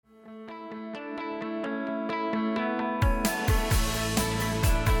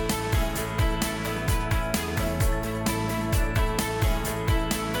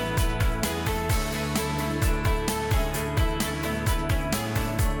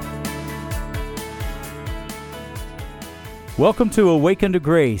Welcome to Awaken to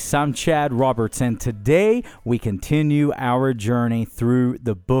Grace. I'm Chad Roberts, and today we continue our journey through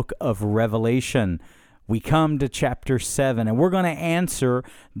the book of Revelation. We come to chapter 7, and we're going to answer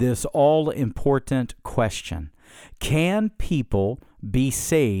this all-important question. Can people be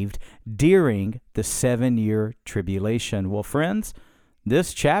saved during the 7-year tribulation? Well, friends,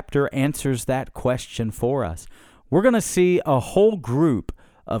 this chapter answers that question for us. We're going to see a whole group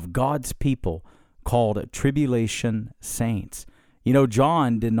of God's people called tribulation saints. You know,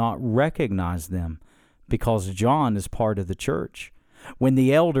 John did not recognize them because John is part of the church. When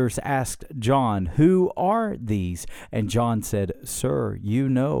the elders asked John, "Who are these?" and John said, "Sir, you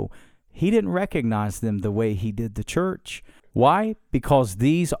know," he didn't recognize them the way he did the church. Why? Because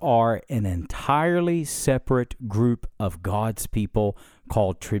these are an entirely separate group of God's people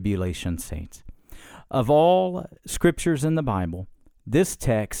called tribulation saints. Of all scriptures in the Bible, this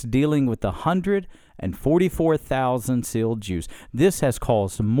text dealing with the 144,000 sealed Jews, this has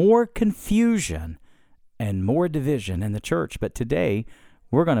caused more confusion and more division in the church. But today,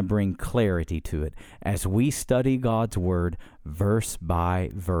 we're going to bring clarity to it as we study God's Word verse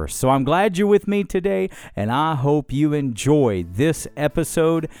by verse. So I'm glad you're with me today, and I hope you enjoy this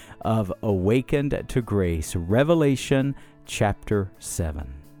episode of Awakened to Grace, Revelation chapter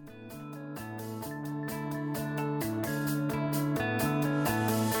 7.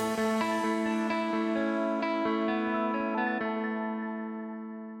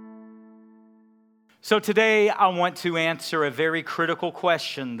 So today I want to answer a very critical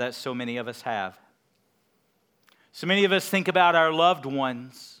question that so many of us have. So many of us think about our loved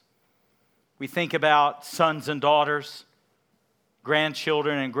ones. We think about sons and daughters,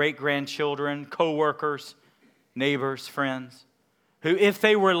 grandchildren and great-grandchildren, co-workers, neighbors, friends, who if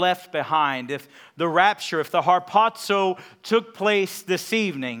they were left behind, if the rapture, if the harpazo took place this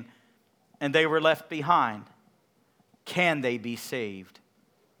evening and they were left behind, can they be saved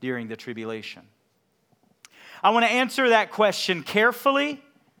during the tribulation? I want to answer that question carefully,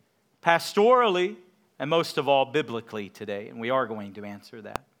 pastorally, and most of all, biblically today, and we are going to answer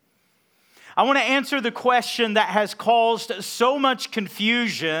that. I want to answer the question that has caused so much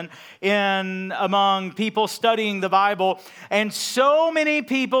confusion among people studying the Bible, and so many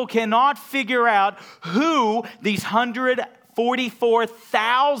people cannot figure out who these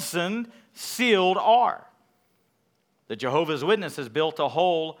 144,000 sealed are. The Jehovah's Witnesses built a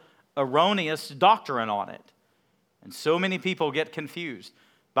whole erroneous doctrine on it. And so many people get confused.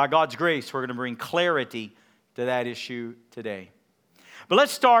 By God's grace, we're going to bring clarity to that issue today. But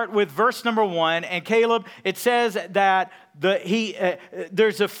let's start with verse number 1. And Caleb, it says that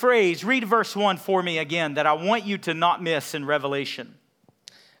there's a phrase. Read verse 1 for me again that I want you to not miss in Revelation.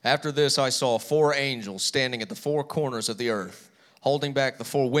 After this, I saw 4 angels standing at the 4 corners of the earth, holding back the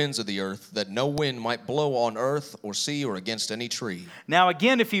 4 winds of the earth, that no wind might blow on earth or sea or against any tree. Now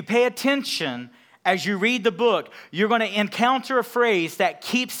again, if you pay attention, as you read the book, you're going to encounter a phrase that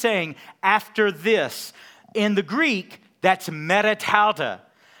keeps saying, after this. In the Greek, that's metatauta.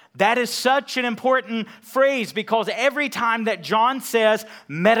 That is such an important phrase because every time that John says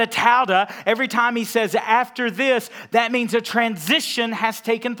metatauta, every time he says after this, that means a transition has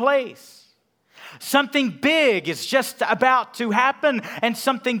taken place. Something big is just about to happen, and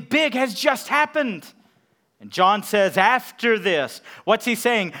something big has just happened. And John says, after this, what's he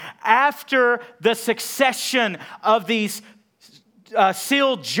saying? After the succession of these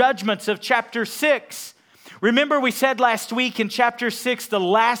sealed judgments of chapter 6. Remember we said last week in chapter 6, the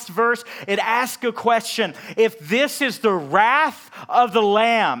last verse, it asks a question. If this is the wrath of the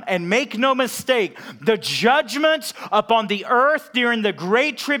Lamb, and make no mistake, the judgments upon the earth during the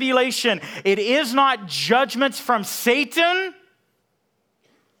great tribulation, it is not judgments from Satan.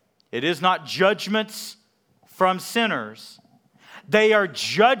 It is not judgments from sinners. They are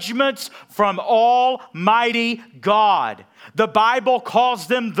judgments from Almighty God. The Bible calls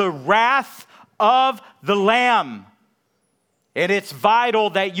them the wrath of the Lamb. And it's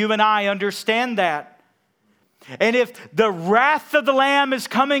vital that you and I understand that. And if the wrath of the Lamb is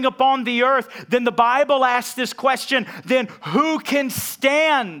coming upon the earth, then the Bible asks this question, then who can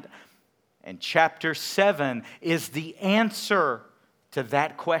stand? And chapter 7 is the answer to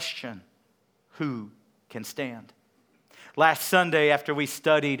that question. Who can stand? Last Sunday, after we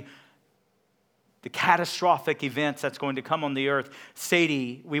studied the catastrophic events that's going to come on the earth,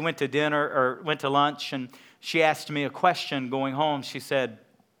 Sadie, we went to lunch, and she asked me a question going home. She said,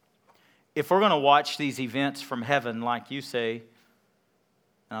 if we're going to watch these events from heaven like you say,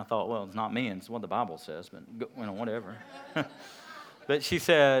 and I thought, well, it's not me, it's what the Bible says, but whatever. But she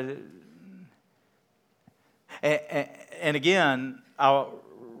said, and again, I'll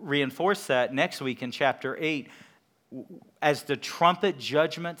reinforce that next week in chapter 8. as the trumpet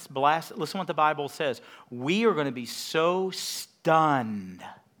judgments blast, listen what the Bible says. We are going to be so stunned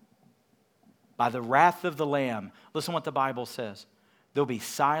by the wrath of the Lamb. Listen what the Bible says. There'll be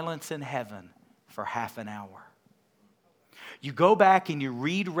silence in heaven for half an hour. You go back and you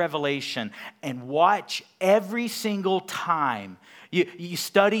read Revelation and watch every single time. You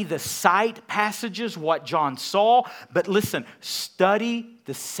study the sight passages, what John saw, but listen, study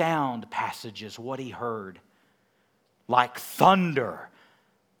the sound passages, what he heard. Like thunder,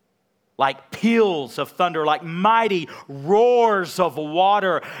 like peals of thunder, like mighty roars of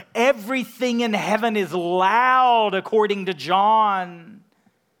water. Everything in heaven is loud, according to John.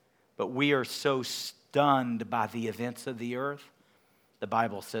 But we are so stunned by the events of the earth, the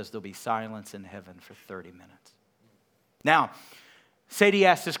Bible says there'll be silence in heaven for 30 minutes. Now, Sadie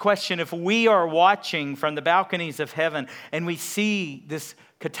asked this question, if we are watching from the balconies of heaven and we see this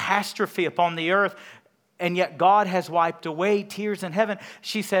catastrophe upon the earth, and yet God has wiped away tears in heaven,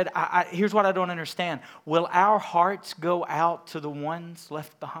 she said, here's what I don't understand. Will our hearts go out to the ones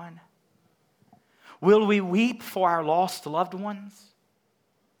left behind? Will we weep for our lost loved ones?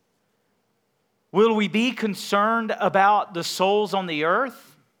 Will we be concerned about the souls on the earth?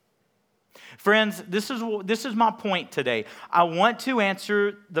 Friends, this is my point today. I want to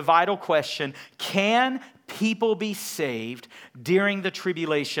answer the vital question, can people be saved during the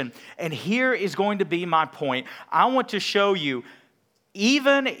tribulation? And here is going to be my point. I want to show you,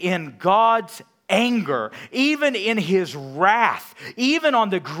 even in God's anger, even in his wrath, even on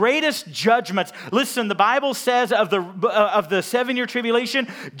the greatest judgments. Listen, the Bible says of the 7-year tribulation,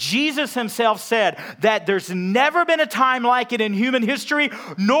 Jesus himself said that there's never been a time like it in human history,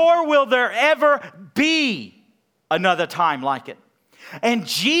 nor will there ever be another time like it. And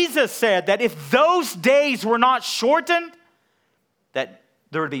Jesus said that if those days were not shortened, that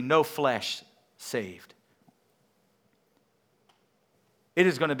there would be no flesh saved. It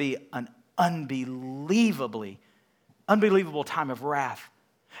is going to be an unbelievable time of wrath.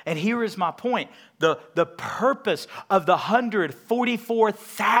 And here is my point. The purpose of the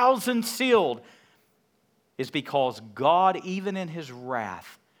 144,000 sealed is because God, even in his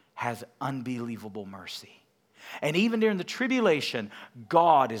wrath, has unbelievable mercy. And even during the tribulation,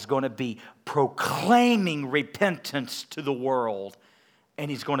 God is going to be proclaiming repentance to the world.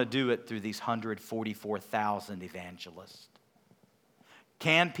 And he's going to do it through these 144,000 evangelists.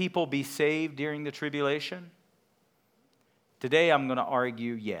 Can people be saved during the tribulation? Today I'm going to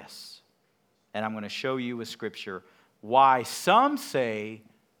argue yes. And I'm going to show you with Scripture why some say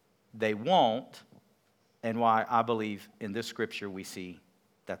they won't and why I believe in this Scripture we see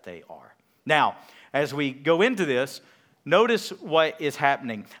that they are. Now, as we go into this, notice what is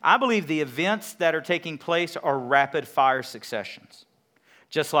happening. I believe the events that are taking place are rapid fire successions.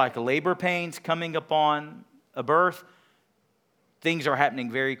 Just like labor pains coming upon a birth, things are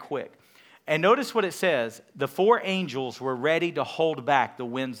happening very quick. And notice what it says. The 4 angels were ready to hold back the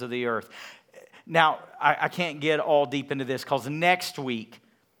winds of the earth. Now, I can't get all deep into this because next week,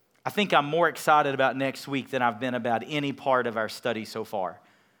 I think I'm more excited about next week than I've been about any part of our study so far.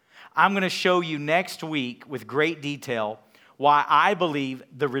 I'm going to show you next week with great detail why I believe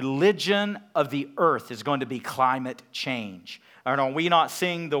the religion of the earth is going to be climate change. Are we not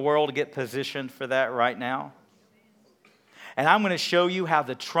seeing the world get positioned for that right now? And I'm going to show you how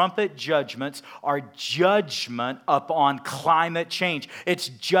the trumpet judgments are judgment upon climate change. It's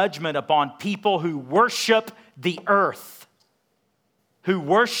judgment upon people who worship the earth, who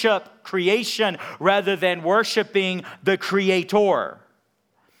worship creation rather than worshiping the Creator.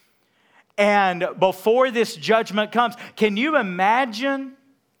 And before this judgment comes, can you imagine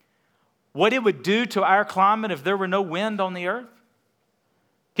what it would do to our climate if there were no wind on the earth?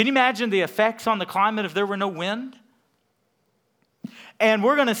 Can you imagine the effects on the climate if there were no wind? And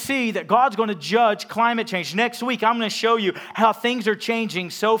we're going to see that God's going to judge climate change. Next week, I'm going to show you how things are changing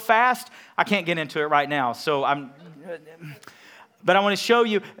so fast. I can't get into it right now, but I want to show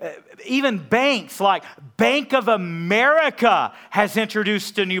you, even banks like Bank of America has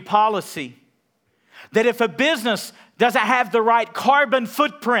introduced a new policy that if a business doesn't have the right carbon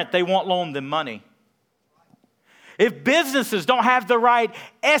footprint, they won't loan them money. If businesses don't have the right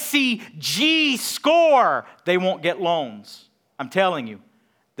SEG score, they won't get loans. I'm telling you,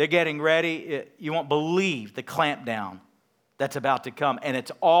 they're getting ready. You won't believe the clampdown that's about to come. And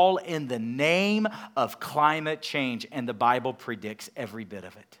it's all in the name of climate change. And the Bible predicts every bit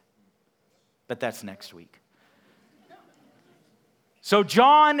of it. But that's next week. So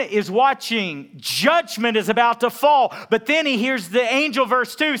John is watching. Judgment is about to fall. But then he hears the angel,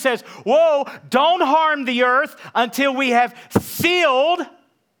 verse 2 says, whoa, don't harm the earth until we have sealed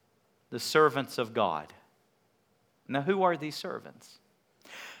the servants of God. Now, who are these servants?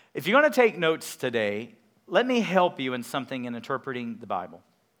 If you're going to take notes today, let me help you in something in interpreting the Bible.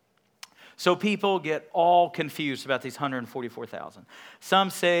 So people get all confused about these 144,000. Some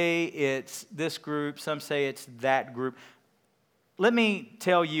say it's this group, some say it's that group. Let me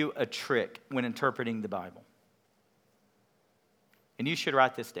tell you a trick when interpreting the Bible. And you should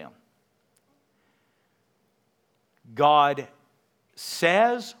write this down. God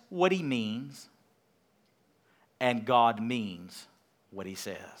says what he means, and God means what he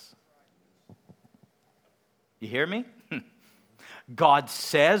says. You hear me? God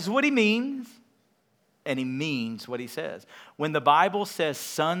says what he means, and he means what he says. When the Bible says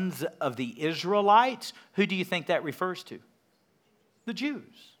sons of the Israelites, who do you think that refers to? The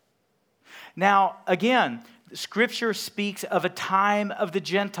Jews. Now, again, Scripture speaks of a time of the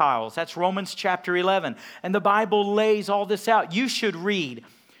Gentiles. That's Romans chapter 11. And the Bible lays all this out. You should read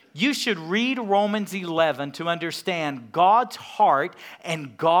Romans 11 to understand God's heart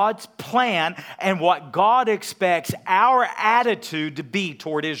and God's plan and what God expects our attitude to be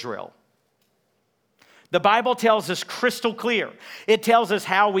toward Israel. The Bible tells us crystal clear. It tells us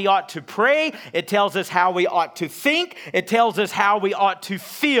how we ought to pray. It tells us how we ought to think. It tells us how we ought to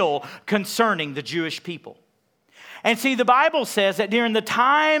feel concerning the Jewish people. And see, the Bible says that during the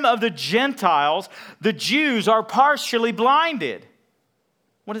time of the Gentiles, the Jews are partially blinded.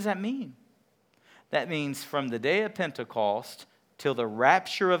 What does that mean? That means from the day of Pentecost till the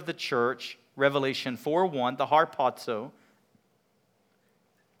rapture of the church, Revelation 4:1, the harpazo,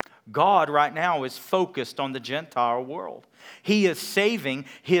 God right now is focused on the Gentile world. He is saving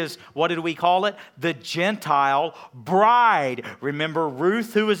his, what did we call it? The Gentile bride. Remember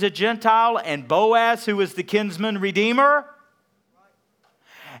Ruth, who was a Gentile, and Boaz, who was the kinsman redeemer?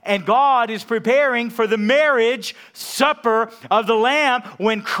 And God is preparing for the marriage supper of the Lamb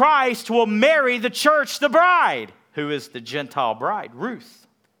when Christ will marry the church, the bride, who is the Gentile bride, Ruth.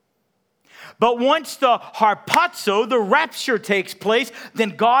 But once the harpazo, the rapture, takes place,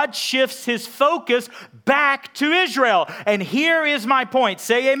 then God shifts his focus back to Israel. And here is my point.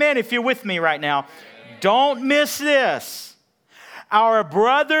 Say amen if you're with me right now. Amen. Don't miss this. Our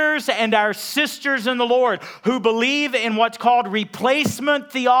brothers and our sisters in the Lord who believe in what's called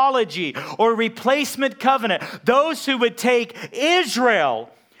replacement theology or replacement covenant, those who would take Israel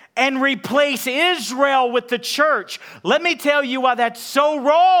and replace Israel with the church, let me tell you why that's so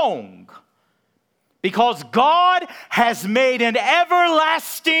wrong. Because God has made an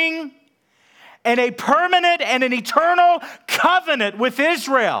everlasting and a permanent and an eternal covenant with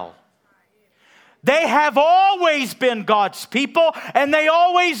Israel. They have always been God's people, and they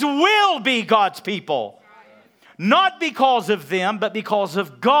always will be God's people. Not because of them, but because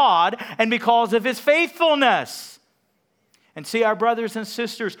of God and because of his faithfulness. And see, our brothers and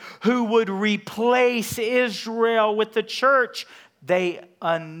sisters who would replace Israel with the church, they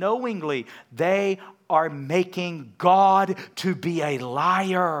unknowingly, they are making God to be a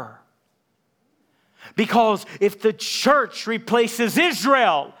liar. Because if the church replaces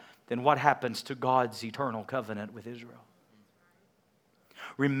Israel, then what happens to God's eternal covenant with Israel?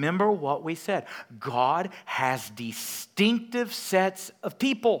 Remember what we said. God has distinctive sets of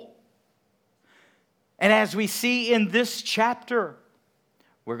people. And as we see in this chapter,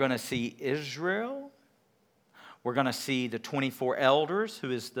 we're going to see Israel. We're going to see the 24 elders, who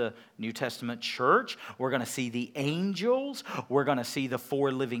is the New Testament church. We're going to see the angels. We're going to see the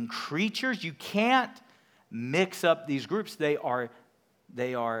 4 living creatures. You can't mix up these groups. They are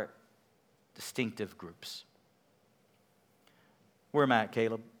distinctive groups. Where am I at,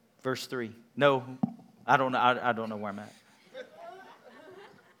 Caleb? Verse 3. No, I don't know. I don't know where I'm at.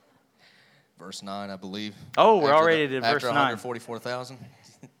 Verse 9, I believe. Oh, we're already at verse 9. After 144,000?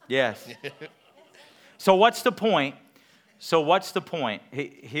 Yes. So what's the point?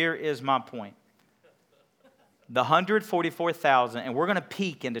 Here is my point. The 144,000, and we're going to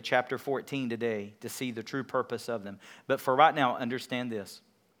peek into chapter 14 today to see the true purpose of them. But for right now, understand this.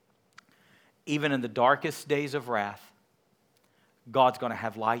 Even in the darkest days of wrath, God's going to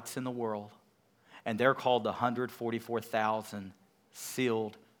have lights in the world. And they're called the 144,000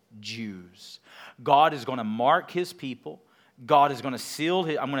 sealed Jews. God is going to mark his people. God is going to seal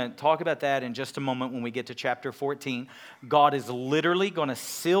his, I'm going to talk about that in just a moment when we get to chapter 14. God is literally going to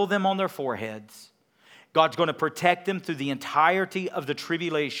seal them on their foreheads. God's going to protect them through the entirety of the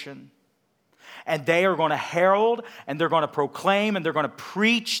tribulation. And they are going to herald and they're going to proclaim and they're going to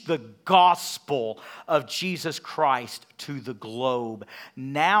preach the gospel of Jesus Christ to the globe.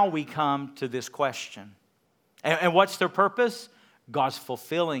 Now we come to this question. And what's their purpose? God's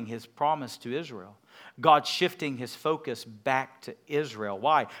fulfilling his promise to Israel. God's shifting his focus back to Israel.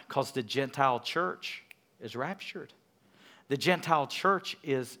 Why? Because the Gentile church is raptured. The Gentile church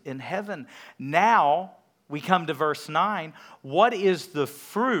is in heaven. Now, we come to verse 9. What is the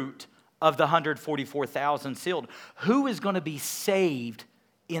fruit of the 144,000 sealed? Who is going to be saved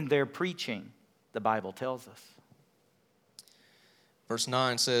in their preaching? The Bible tells us. Verse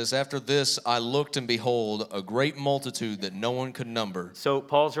 9 says, after this I looked, and behold, a great multitude that no one could number. So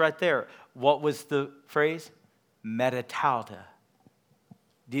Paul's right there. What was the phrase? Metatauta.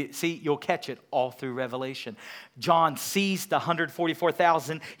 See, you'll catch it all through Revelation. John sees the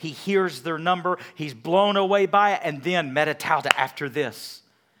 144,000. He hears their number. He's blown away by it. And then metatauta after this.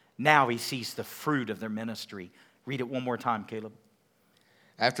 Now he sees the fruit of their ministry. Read it one more time, Caleb.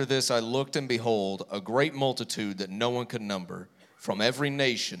 After this I looked, and behold, a great multitude that no one could number, from every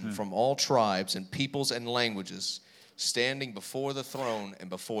nation, from all tribes and peoples and languages, standing before the throne and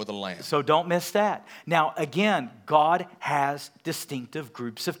before the Lamb. So don't miss that. Now, again, God has distinctive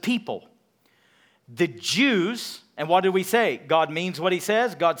groups of people. The Jews, and what do we say? God means what he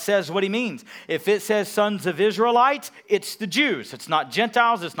says. God says what he means. If it says sons of Israelites, it's the Jews. It's not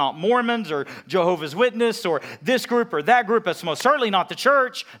Gentiles. It's not Mormons or Jehovah's Witness or this group or that group. It's most certainly not the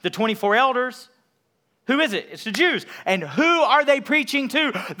church, the 24 elders. Who is it? It's the Jews. And who are they preaching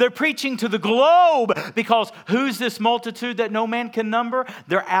to? They're preaching to the globe, because who's this multitude that no man can number?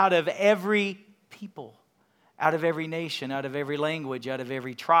 They're out of every people, out of every nation, out of every language, out of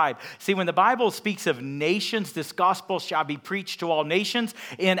every tribe. See, when the Bible speaks of nations, this gospel shall be preached to all nations.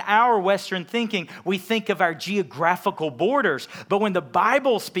 In our Western thinking, we think of our geographical borders. But when the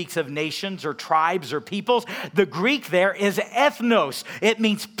Bible speaks of nations or tribes or peoples, the Greek there is ethnos. It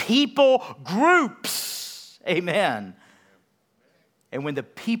means people groups. Amen. And when the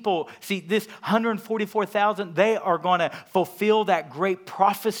people, see this 144,000, they are going to fulfill that great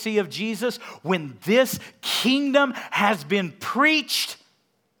prophecy of Jesus when this kingdom has been preached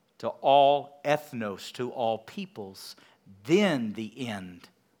to all ethnos, to all peoples. Then the end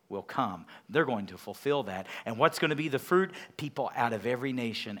will come. They're going to fulfill that. And what's going to be the fruit? People out of every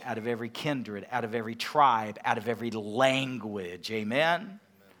nation, out of every kindred, out of every tribe, out of every language. Amen?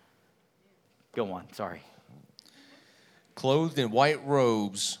 Go on, sorry. Clothed in white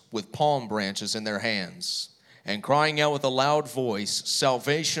robes with palm branches in their hands, and crying out with a loud voice,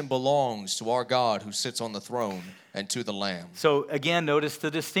 salvation belongs to our God who sits on the throne and to the Lamb. So again, notice the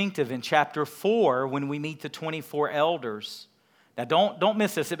distinctive in chapter 4 when we meet the 24 elders. Now don't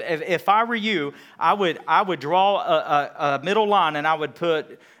miss this. If I were you, I would draw a middle line, and I would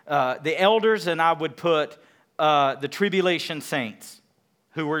put the elders, and I would put the tribulation saints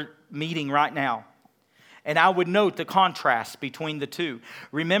who are meeting right now. And I would note the contrast between the two.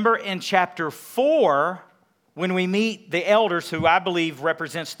 Remember in chapter 4, when we meet the elders, who I believe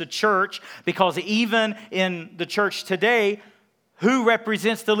represents the church, because even in the church today, who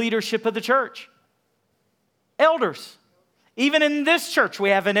represents the leadership of the church? Elders. Even in this church, we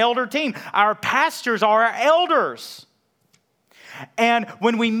have an elder team. Our pastors are our elders. And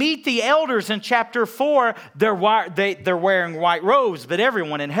when we meet the elders in chapter 4, they're wearing white robes, but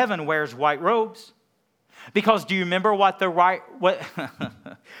everyone in heaven wears white robes. Because do you remember what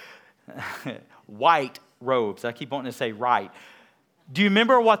white robes, I keep wanting to say right. Do you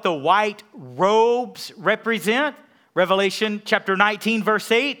remember what the white robes represent? Revelation chapter 19,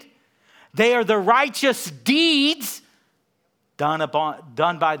 verse 8. They are the righteous deeds done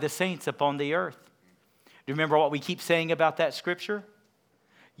by the saints upon the earth. Do you remember what we keep saying about that scripture?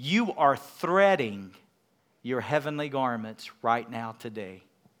 You are threading your heavenly garments right now today.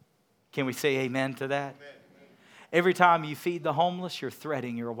 Can we say amen to that? Amen. Every time you feed the homeless, you're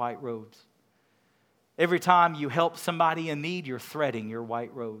threading your white robes. Every time you help somebody in need, you're threading your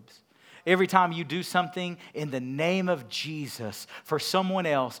white robes. Every time you do something in the name of Jesus for someone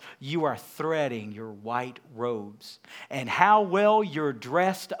else, you are threading your white robes. And how well you're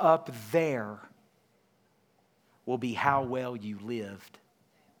dressed up there will be how well you lived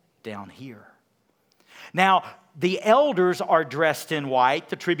down here. Now, the elders are dressed in white.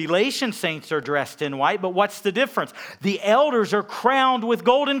 The tribulation saints are dressed in white. But what's the difference? The elders are crowned with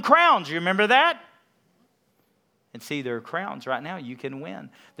golden crowns. You remember that? And see, there are crowns right now you can win.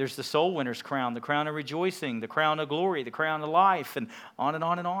 There's the soul winner's crown, the crown of rejoicing, the crown of glory, the crown of life, and on and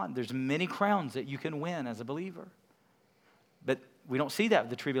on and on. There's many crowns that you can win as a believer. But we don't see that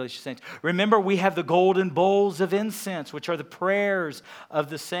with the tribulation saints. Remember, we have the golden bowls of incense, which are the prayers of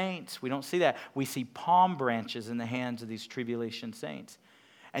the saints. We don't see that. We see palm branches in the hands of these tribulation saints.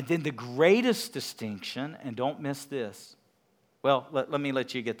 And then the greatest distinction, and don't miss this. Well, let me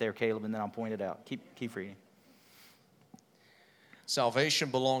let you get there, Caleb, and then I'll point it out. Keep reading.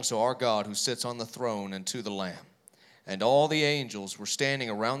 Salvation belongs to our God who sits on the throne and to the Lamb. And all the angels were standing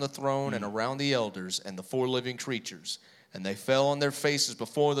around the throne and around the elders and the four living creatures. And they fell on their faces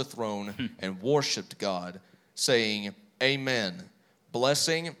before the throne and worshiped God, saying, Amen.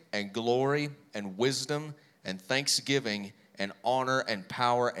 Blessing and glory and wisdom and thanksgiving and honor and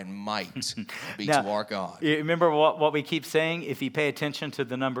power and might be now, to our God. You remember what we keep saying? If you pay attention to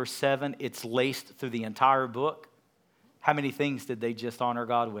the number 7, it's laced through the entire book. How many things did they just honor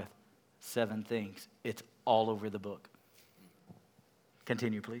God with? 7 things. It's all over the book.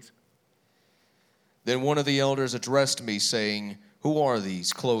 Continue, please. Then one of the elders addressed me, saying, Who are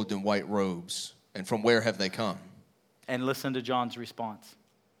these clothed in white robes, and from where have they come? And listen to John's response.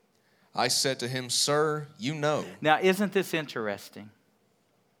 I said to him, Sir, you know. Now, isn't this interesting?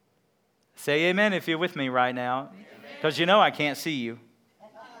 Say amen if you're with me right now, because you know I can't see you.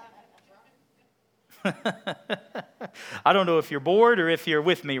 I don't know if you're bored or if you're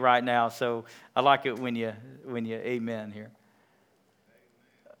with me right now, so I like it when you amen here.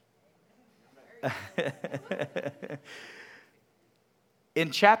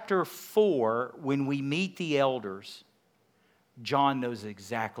 In chapter 4, when we meet the elders, John knows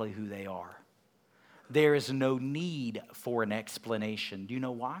exactly who they are. There is no need for an explanation. Do you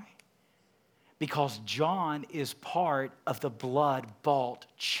know why? Because John is part of the blood-bought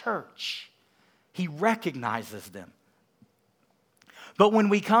church. He recognizes them. But when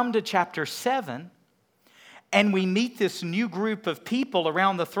we come to chapter 7 and we meet this new group of people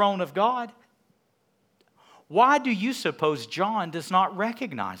around the throne of God, why do you suppose John does not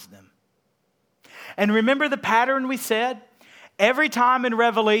recognize them? And remember the pattern we said? Every time in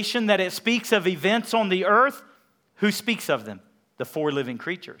Revelation that it speaks of events on the earth, who speaks of them? The 4 living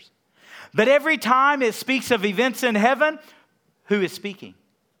creatures. But every time it speaks of events in heaven, who is speaking?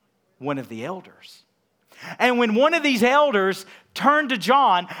 One of the elders. And when one of these elders turned to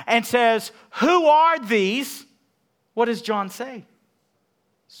John and says, Who are these? What does John say?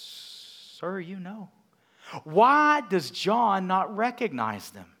 Sir, you know. Why does John not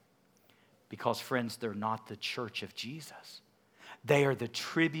recognize them? Because, friends, they're not the church of Jesus. They are the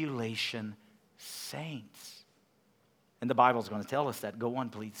tribulation saints. And the Bible's going to tell us that. Go on,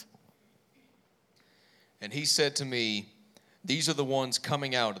 please. And he said to me, These are the ones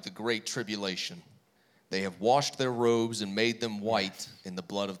coming out of the great tribulation. They have washed their robes and made them white in the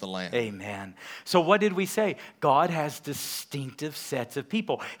blood of the Lamb. Amen. So what did we say? God has distinctive sets of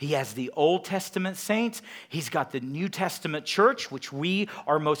people. He has the Old Testament saints. He's got the New Testament church, which we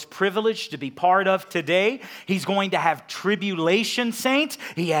are most privileged to be part of today. He's going to have tribulation saints.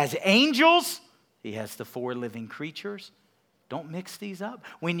 He has angels. He has the 4 living creatures. Don't mix these up.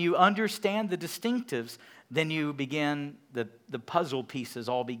 When you understand the distinctives, then you begin, the puzzle pieces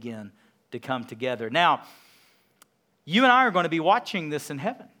all begin to come together. Now, you and I are going to be watching this in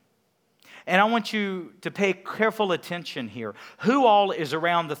heaven. And I want you to pay careful attention here. Who all is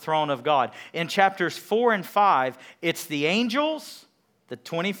around the throne of God? In chapters 4 and 5, it's the angels, the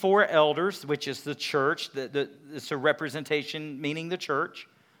 24 elders, which is the church. It's a representation meaning the church,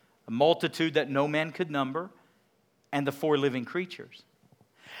 a multitude that no man could number, and the 4 living creatures.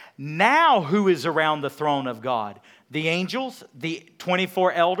 Now, who is around the throne of God? The angels, the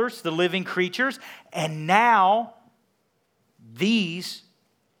 24 elders, the living creatures, and now this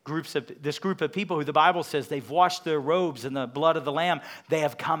group of people who the Bible says they've washed their robes in the blood of the Lamb. They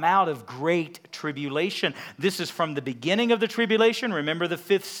have come out of great tribulation. This is from the beginning of the tribulation. Remember the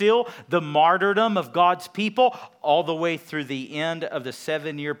 5th seal, the martyrdom of God's people, all the way through the end of the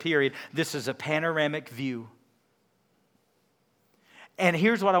 7-year period. This is a panoramic view. And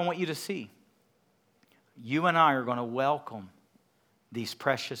here's what I want you to see. You and I are going to welcome these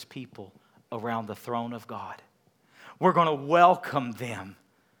precious people around the throne of God. We're going to welcome them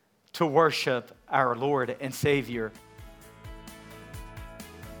to worship our Lord and Savior.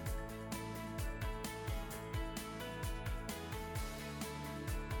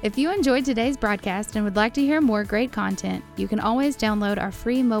 If you enjoyed today's broadcast and would like to hear more great content, you can always download our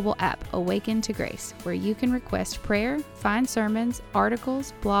free mobile app, Awaken to Grace, where you can request prayer, find sermons,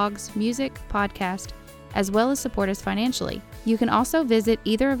 articles, blogs, music, podcast, as well as support us financially. You can also visit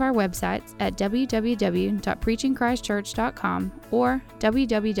either of our websites at www.preachingchristchurch.com or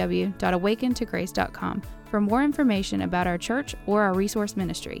www.awakentokrace.com for more information about our church or our resource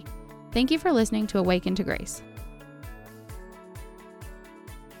ministry. Thank you for listening to Awaken to Grace.